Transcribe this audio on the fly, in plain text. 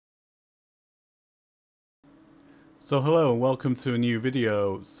So hello and welcome to a new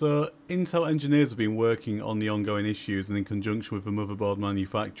video. So Intel engineers have been working on the ongoing issues and in conjunction with the motherboard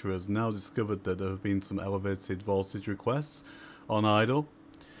manufacturers now discovered that there have been some elevated voltage requests on idle.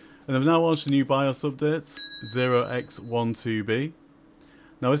 And they've now launched a new BIOS update, 0x12B.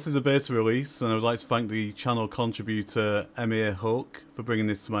 Now this is a beta release and I would like to thank the channel contributor MA Hulk for bringing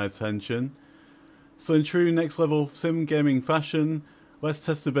this to my attention. So in true next level sim gaming fashion, let's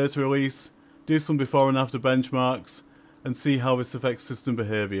test the beta release, do some before and after benchmarks and see how this affects system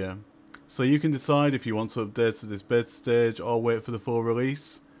behaviour. So you can decide if you want to update at this beta stage or wait for the full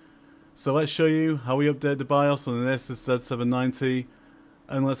release. So let's show you how we update the BIOS on an Asus Z790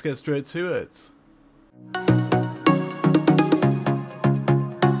 and let's get straight to it.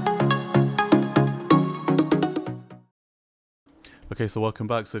 Okay, so welcome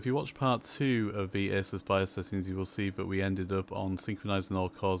back. So if you watch part 2 of the Asus BIOS settings, you will see that we ended up on synchronizing all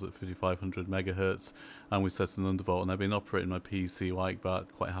cores at 5500 MHz and we set an undervolt, and I've been operating my PC like that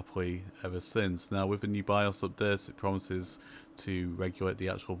quite happily ever since. Now with the new BIOS update, it promises to regulate the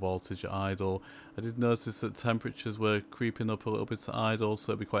actual voltage at idle. I did notice that temperatures were creeping up a little bit at idle,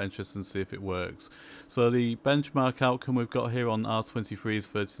 so it'll be quite interesting to see if it works. So the benchmark outcome we've got here on R23 is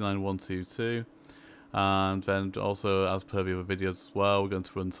 39122. And then also, as per the other videos as well, we're going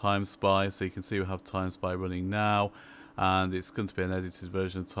to run TimeSpy, so you can see we have TimeSpy running now, and it's going to be an edited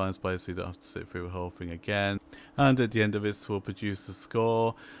version of TimeSpy, so you don't have to sit through the whole thing again. And at the end of this, we'll produce a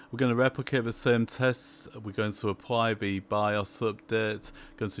score. We're going to replicate the same tests. We're going to apply the BIOS update.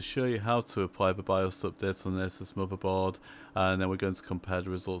 Going to show you how to apply the BIOS update on the Asus motherboard, and then we're going to compare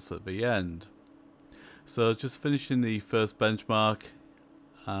the results at the end. So just finishing the first benchmark.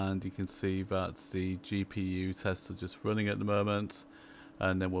 And you can see that the GPU tests are just running at the moment,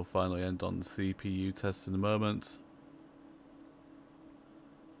 and then we'll finally end on the CPU test in a moment.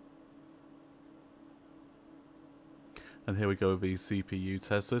 And here we go with the CPU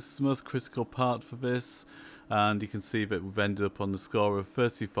test. So this is the most critical part for this, and you can see that we've ended up on the score of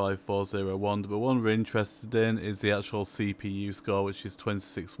 35401, but the one we're interested in is the actual CPU score, which is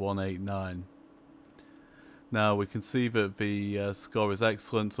 26189. Now we can see that the score is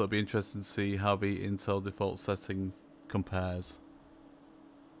excellent, so it'll be interesting to see how the Intel default setting compares.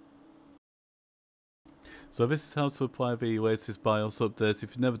 So this is how to apply the latest BIOS update. If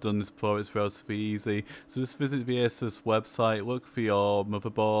you've never done this before, it's relatively easy. So just visit the Asus website, look for your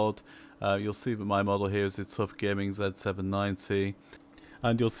motherboard. You'll see that my model here is a Tough Gaming Z790.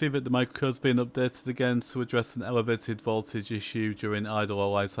 And you'll see that the microcode's been updated again to address an elevated voltage issue during idle or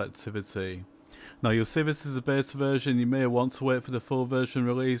light activity. Now you'll see this is a beta version. You may want to wait for the full version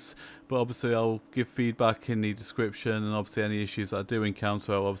release, but obviously I'll give feedback in the description, and obviously any issues that I do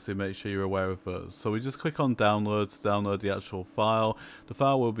encounter I'll obviously make sure you're aware of those. So we just click on download to download the actual file. The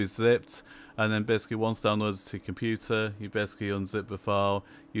file will be zipped, and then basically once downloaded to your computer, you basically unzip the file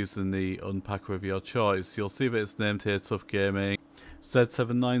using the unpacker of your choice. You'll see that it's named here Tough Gaming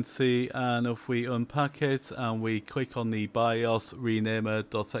Z790, and if we unpack it and we click on the BIOS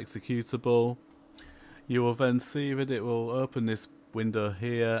renamer.executable, you will then see that it will open this window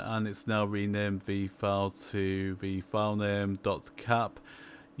here, and it's now renamed the file to the filename .cap.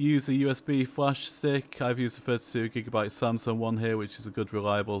 Use a USB flash stick. I've used a 32GB Samsung one here, which is a good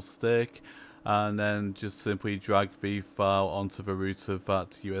reliable stick, and then just simply drag the file onto the root of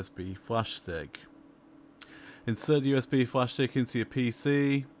that USB flash stick. Insert the USB flash stick into your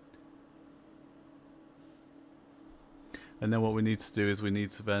PC, and then what we need to do is we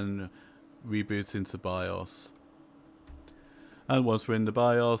need to then reboot into BIOS. And once we're in the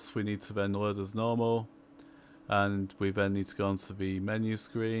BIOS, we need to then load as normal, and we then need to go onto the menu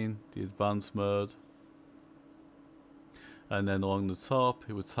screen, the advanced mode, and then along the top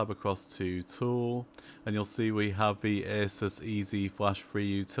it would tab across to tool, and you'll see we have the Asus Easy Flash Free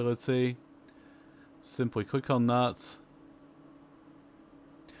utility. Simply click on that,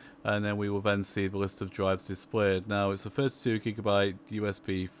 and then we will then see the list of drives displayed. Now it's a 32GB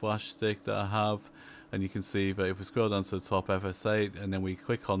USB flash stick that I have, and you can see that if we scroll down to the top, FS8, and then we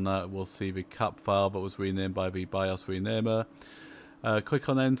click on that, we'll see the cap file that was renamed by the BIOS renamer. Click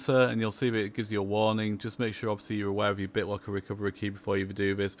on enter, and you'll see that it gives you a warning. Just make sure obviously you're aware of your BitLocker recovery key before you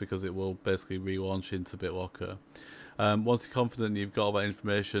do this, because it will basically relaunch into BitLocker. Once you're confident you've got all that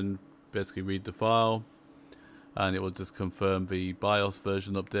information, basically read the file, and it will just confirm the BIOS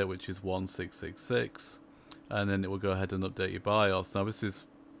version update, which is 1666, and then it will go ahead and update your BIOS. Now this is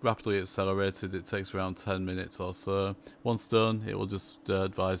rapidly accelerated, it takes around 10 minutes or so. Once done, it will just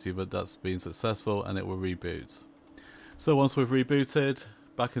advise you that that's been successful, and it will reboot. So once we've rebooted,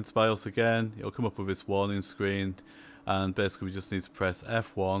 back into BIOS again, it'll come up with this warning screen, and basically we just need to press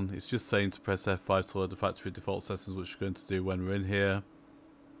F1. It's just saying to press F5 to load the factory default settings, which we're going to do when we're in here.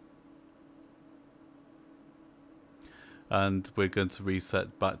 And we're going to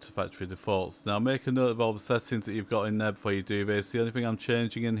reset back to factory defaults. Now make a note of all the settings that you've got in there before you do this. The only thing I'm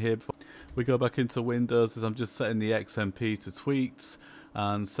changing in here before we go back into Windows is I'm just setting the XMP to tweaked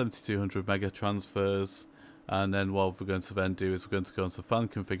and 7200 mega transfers. And then what we're going to then do is we're going to go into fan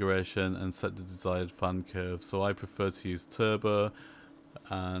configuration and set the desired fan curve. So I prefer to use turbo,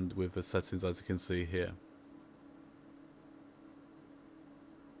 and with the settings as you can see here.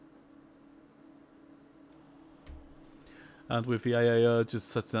 And with the AIO, just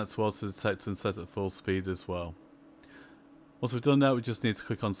setting that to auto detect and set at full speed as well. Once we've done that, we just need to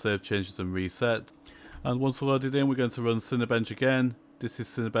click on Save Changes and Reset. And once we're loaded in, we're going to run Cinebench again. This is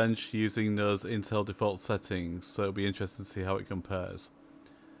Cinebench using those Intel default settings, so it'll be interesting to see how it compares.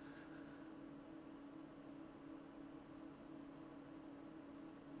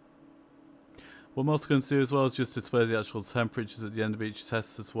 What I'm also going to do as well is just display the actual temperatures at the end of each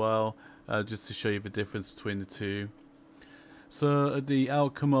test as well, just to show you the difference between the two. So the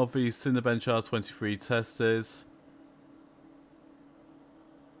outcome of the Cinebench R23 test is,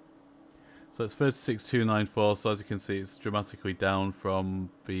 so it's 36294, so as you can see it's dramatically down from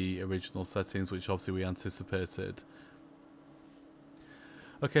the original settings, which obviously we anticipated.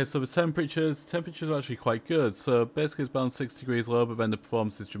 Okay, so the temperatures are actually quite good. So basically it's around 6 degrees low, but then the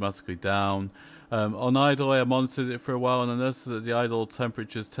performance is dramatically down. On idle, I monitored it for a while and I noticed that the idle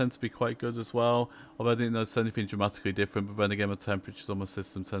temperatures tend to be quite good as well. Although I didn't notice anything dramatically different, but then again the temperatures on my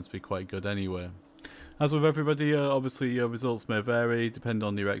system tend to be quite good anyway. As with everybody, obviously your results may vary depending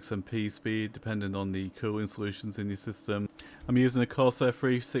on your XMP speed, depending on the cooling solutions in your system. I'm using a Corsair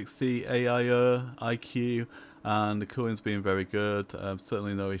 360 AIO IQ, and the cooling's been very good,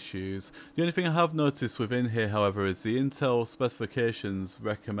 certainly no issues. The only thing I have noticed within here, however, is the Intel specifications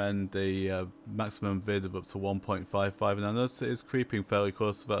recommend a maximum vid of up to 1.55, and I notice it is creeping fairly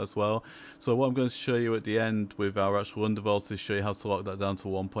close to that as well. So what I'm going to show you at the end with our actual undervolt is show you how to lock that down to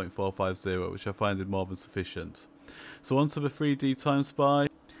 1.450, which I find is more than sufficient. So onto the 3D TimeSpy.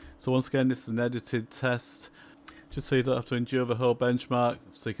 So once again, this is an edited test, just so you don't have to endure the whole benchmark.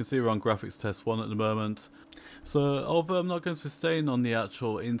 So you can see we're on graphics test 1 at the moment. So although I'm not going to be staying on the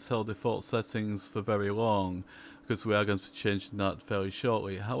actual Intel default settings for very long, because we are going to be changing that fairly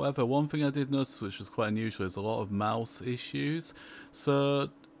shortly. However, one thing I did notice which was quite unusual is a lot of mouse issues. So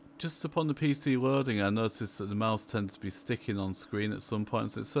just upon the PC loading, I noticed that the mouse tends to be sticking on screen at some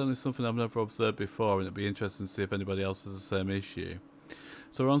points. It's certainly something I've never observed before, and it'd be interesting to see if anybody else has the same issue.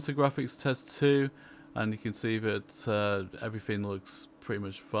 So we're on to graphics test 2. And you can see that everything looks pretty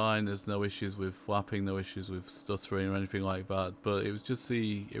much fine. There's no issues with flapping, no issues with stuttering or anything like that. But it was just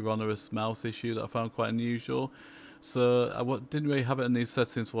the erroneous mouse issue that I found quite unusual. So I didn't really have it in these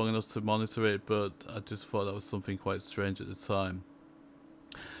settings for long enough to monitor it, but I just thought that was something quite strange at the time.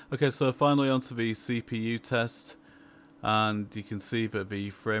 Okay, so finally onto the CPU test. And you can see that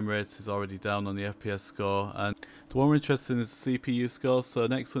the frame rate is already down on the FPS score, and the one we're interested in is the CPU score. So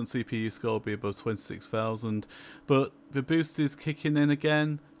an excellent CPU score will be above 26,000, but the boost is kicking in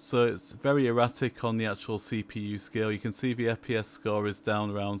again, so it's very erratic on the actual CPU scale. You can see the FPS score is down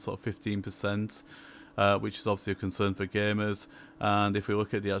around sort of 15%, which is obviously a concern for gamers. And if we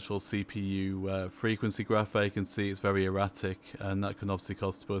look at the actual CPU frequency graph, you can see it's very erratic, and that can obviously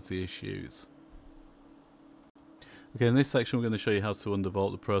cause stability issues. Okay, in this section we're going to show you how to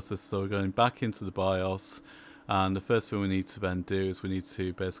undervolt the process. So we're going back into the BIOS, and the first thing we need to then do is we need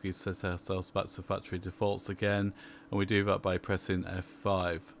to basically set ourselves back to factory defaults again, and we do that by pressing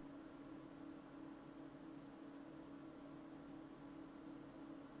F5.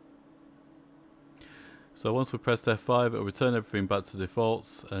 So once we've pressed F5, it'll return everything back to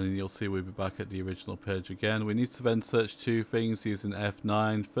defaults, and you'll see we'll be back at the original page again. We need to then search two things using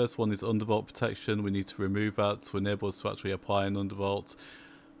F9. First one is undervolt protection. We need to remove that to enable us to actually apply an undervolt.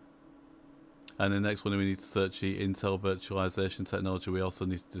 And the next one, we need to search the Intel virtualization technology. We also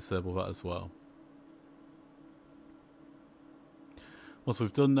need to disable that as well. Once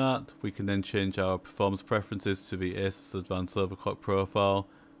we've done that, we can then change our performance preferences to the Asus Advanced Overclock profile.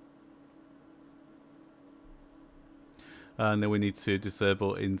 And then we need to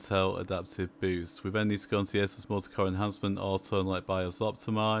disable Intel Adaptive Boost. We then need to go into the Asus Multi-Core Enhancement Auto and let BIOS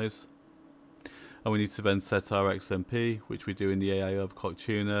Optimize. And we need to then set our XMP, which we do in the AI Overclock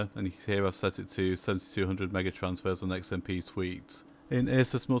Tuner. And here I've set it to 7200 mega transfers on XMP tweaked. In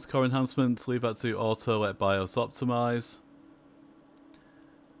Asus Multi-Core Enhancement, leave that to Auto, let BIOS Optimize.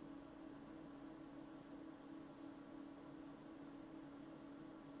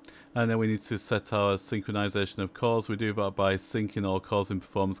 And then we need to set our synchronization of cores. We do that by syncing all cores in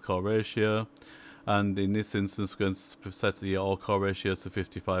performance core ratio. And in this instance, we're going to set the all core ratio to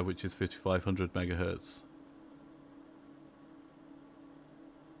 55, which is 5500 megahertz.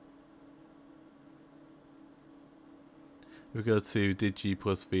 If we go to digi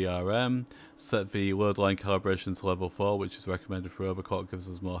plus VRM, set the load line calibration to level 4, which is recommended for overclock, gives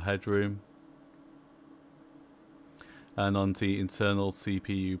us more headroom. And on the internal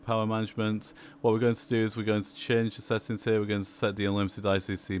CPU power management, what we're going to do is we're going to change the settings here. We're going to set the unlimited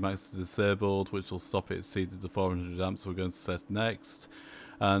ICC max to disabled, which will stop it exceeding the 400 amps. We're going to set next.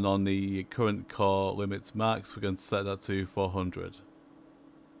 And on the current core limits max, we're going to set that to 400.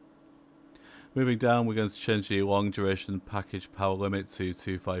 Moving down, we're going to change the long duration package power limit to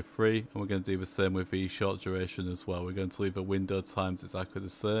 253, and we're going to do the same with the short duration as well. We're going to leave the window times exactly the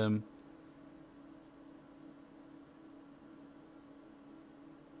same.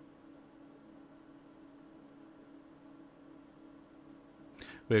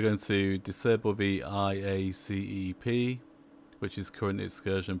 We're going to disable the IACEP, which is current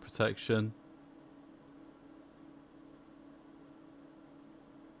excursion protection.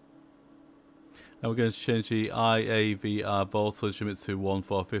 And we're going to change the IAVR voltage limit to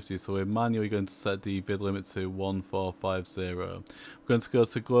 1450, so we're manually going to set the vid limit to 1450. We're going to go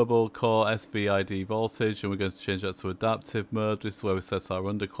to global core SVID voltage, and we're going to change that to adaptive mode. This is where we set our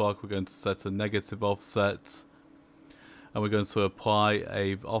underclock. We're going to set a negative offset, and we're going to apply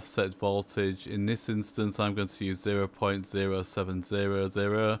a offset voltage. In this instance, I'm going to use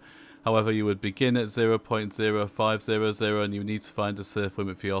 0.0700. However, you would begin at 0.0500, and you need to find a safe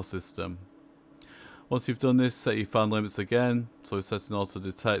limit for your system. Once you've done this, set your fan limits again. So we're setting auto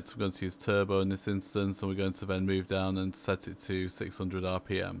detect. We're going to use turbo in this instance, and we're going to then move down and set it to 600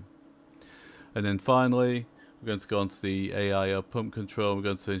 RPM. And then finally, we're going to go onto the AIO pump control. We're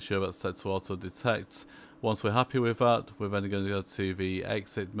going to ensure that's set to auto detect. Once we're happy with that, we're then going to go to the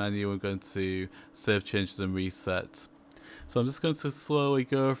exit menu. We're going to save changes and reset. So I'm just going to slowly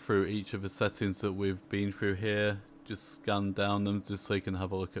go through each of the settings that we've been through here. Just scan down them just so you can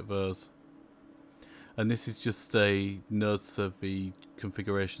have a look at those. And this is just a note of the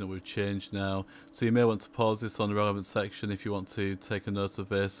configuration that we've changed now. So you may want to pause this on the relevant section if you want to take a note of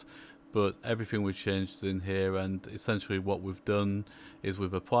this. But everything we've changed is in here, and essentially what we've done is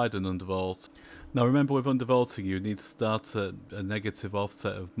we've applied an undervolt. Now remember, with undervolting you need to start at a negative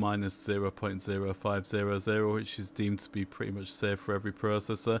offset of minus 0.0500, which is deemed to be pretty much safe for every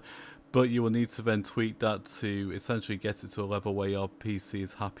processor. But you will need to then tweak that to essentially get it to a level where your PC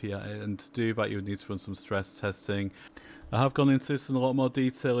is happy at it, and to do that you would need to run some stress testing. I have gone into this in a lot more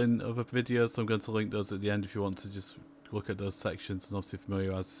detail in other videos, so I'm going to link those at the end if you want to just look at those sections and obviously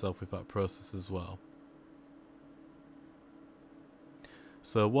familiarise yourself with that process as well.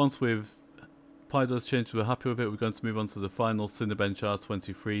 So once we've applied those changes, we're happy with it, we're going to move on to the final Cinebench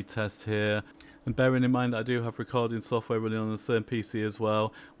R23 test here. And bearing in mind that I do have recording software running on the same PC as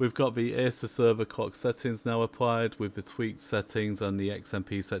well, we've got the Asus overclock settings now applied with the tweaked settings and the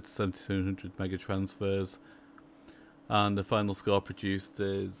XMP set to 7200 megatransfers. And the final score produced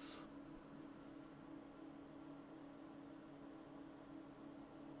is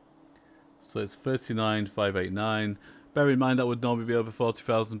so it's 39,589. Bear in mind that would normally be over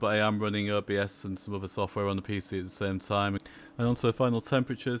 40,000, but I am running OBS and some other software on the PC at the same time. And onto the final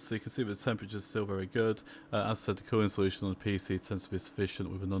temperatures, so you can see that the temperature is still very good. As I said, the cooling solution on the PC tends to be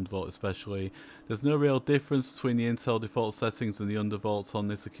sufficient with an undervolt especially. There's no real difference between the Intel default settings and the undervolts on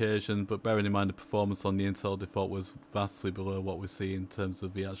this occasion, but bearing in mind the performance on the Intel default was vastly below what we see in terms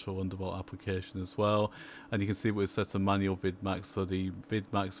of the actual undervolt application as well. And you can see we've set a manual vidmax, so the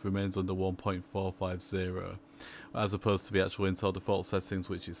vidmax remains under 1.450. As opposed to the actual Intel default settings,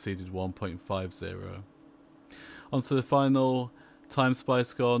 which exceeded 1.50. Onto the final TimeSpy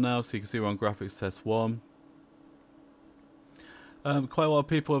score now, so you can see we're on graphics test 1. Quite a lot of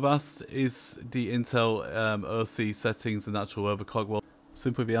people have asked, is the Intel OC settings an actual overclock? Well,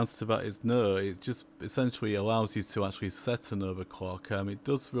 simply the answer to that is no. It just essentially allows you to actually set an overclock. It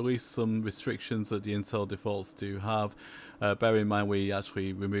does release some restrictions that the Intel defaults do have. Bear in mind we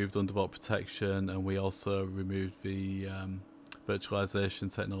actually removed undervolt protection, and we also removed the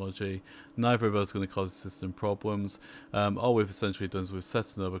virtualization technology. Neither of those are going to cause system problems. All we've essentially done is we've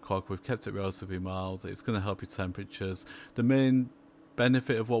set an overclock, we've kept it relatively mild. It's going to help your temperatures. The main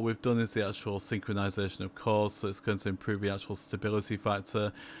benefit of what we've done is the actual synchronization of cores, so it's going to improve the actual stability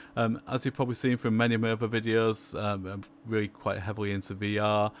factor. As you've probably seen from many of my other videos, really quite heavily into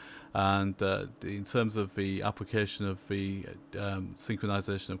VR, and in terms of the application of the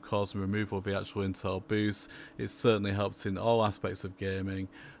synchronization of cores and removal of the actual Intel boost, it certainly helps in all aspects of gaming.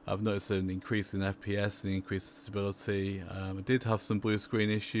 I've noticed an increase in FPS and an increase in stability. I did have some blue screen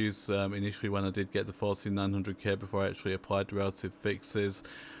issues initially when I did get the 14900K before I actually applied the relative fixes.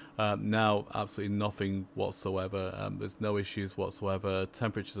 Now, absolutely nothing whatsoever. There's no issues whatsoever.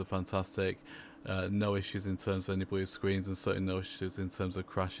 Temperatures are fantastic. No issues in terms of any blue screens, and certainly no issues in terms of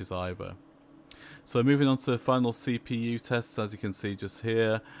crashes either. So moving on to the final CPU tests, as you can see just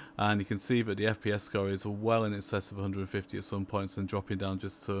here, and you can see that the FPS score is well in excess of 150 at some points and dropping down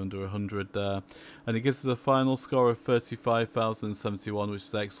just to under 100 there. And it gives us a final score of 35,071, which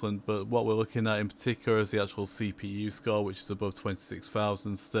is excellent, but what we're looking at in particular is the actual CPU score, which is above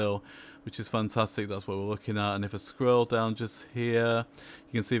 26,000 still, which is fantastic. That's what we're looking at. And if I scroll down just here,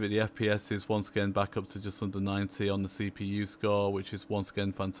 you can see that the FPS is once again back up to just under 90 on the CPU score, which is once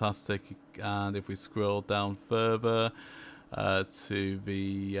again fantastic. And if we scroll down further to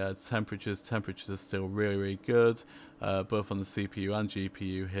the temperatures are still really good, both on the CPU and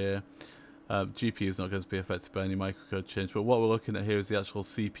GPU here. GPU is not going to be affected by any microcode change, but what we're looking at here is the actual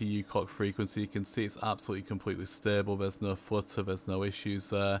CPU clock frequency. You can see it's absolutely completely stable. There's no flutter, there's no issues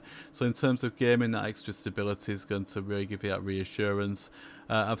there. So in terms of gaming, that extra stability is going to really give you that reassurance.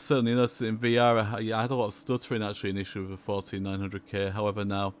 I've certainly noticed in VR, I had a lot of stuttering actually initially with the 14900K, however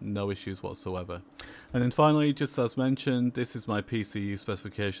now, no issues whatsoever. And then finally, just as mentioned, this is my PCU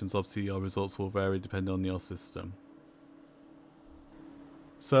specifications. Obviously your results will vary depending on your system.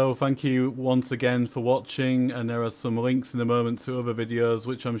 So thank you once again for watching, and there are some links in a moment to other videos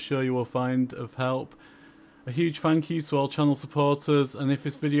which I'm sure you will find of help. A huge thank you to all channel supporters, and if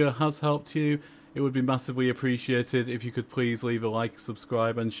this video has helped you, it would be massively appreciated if you could please leave a like,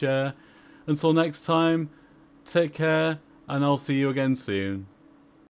 subscribe and share. Until next time, take care, and I'll see you again soon.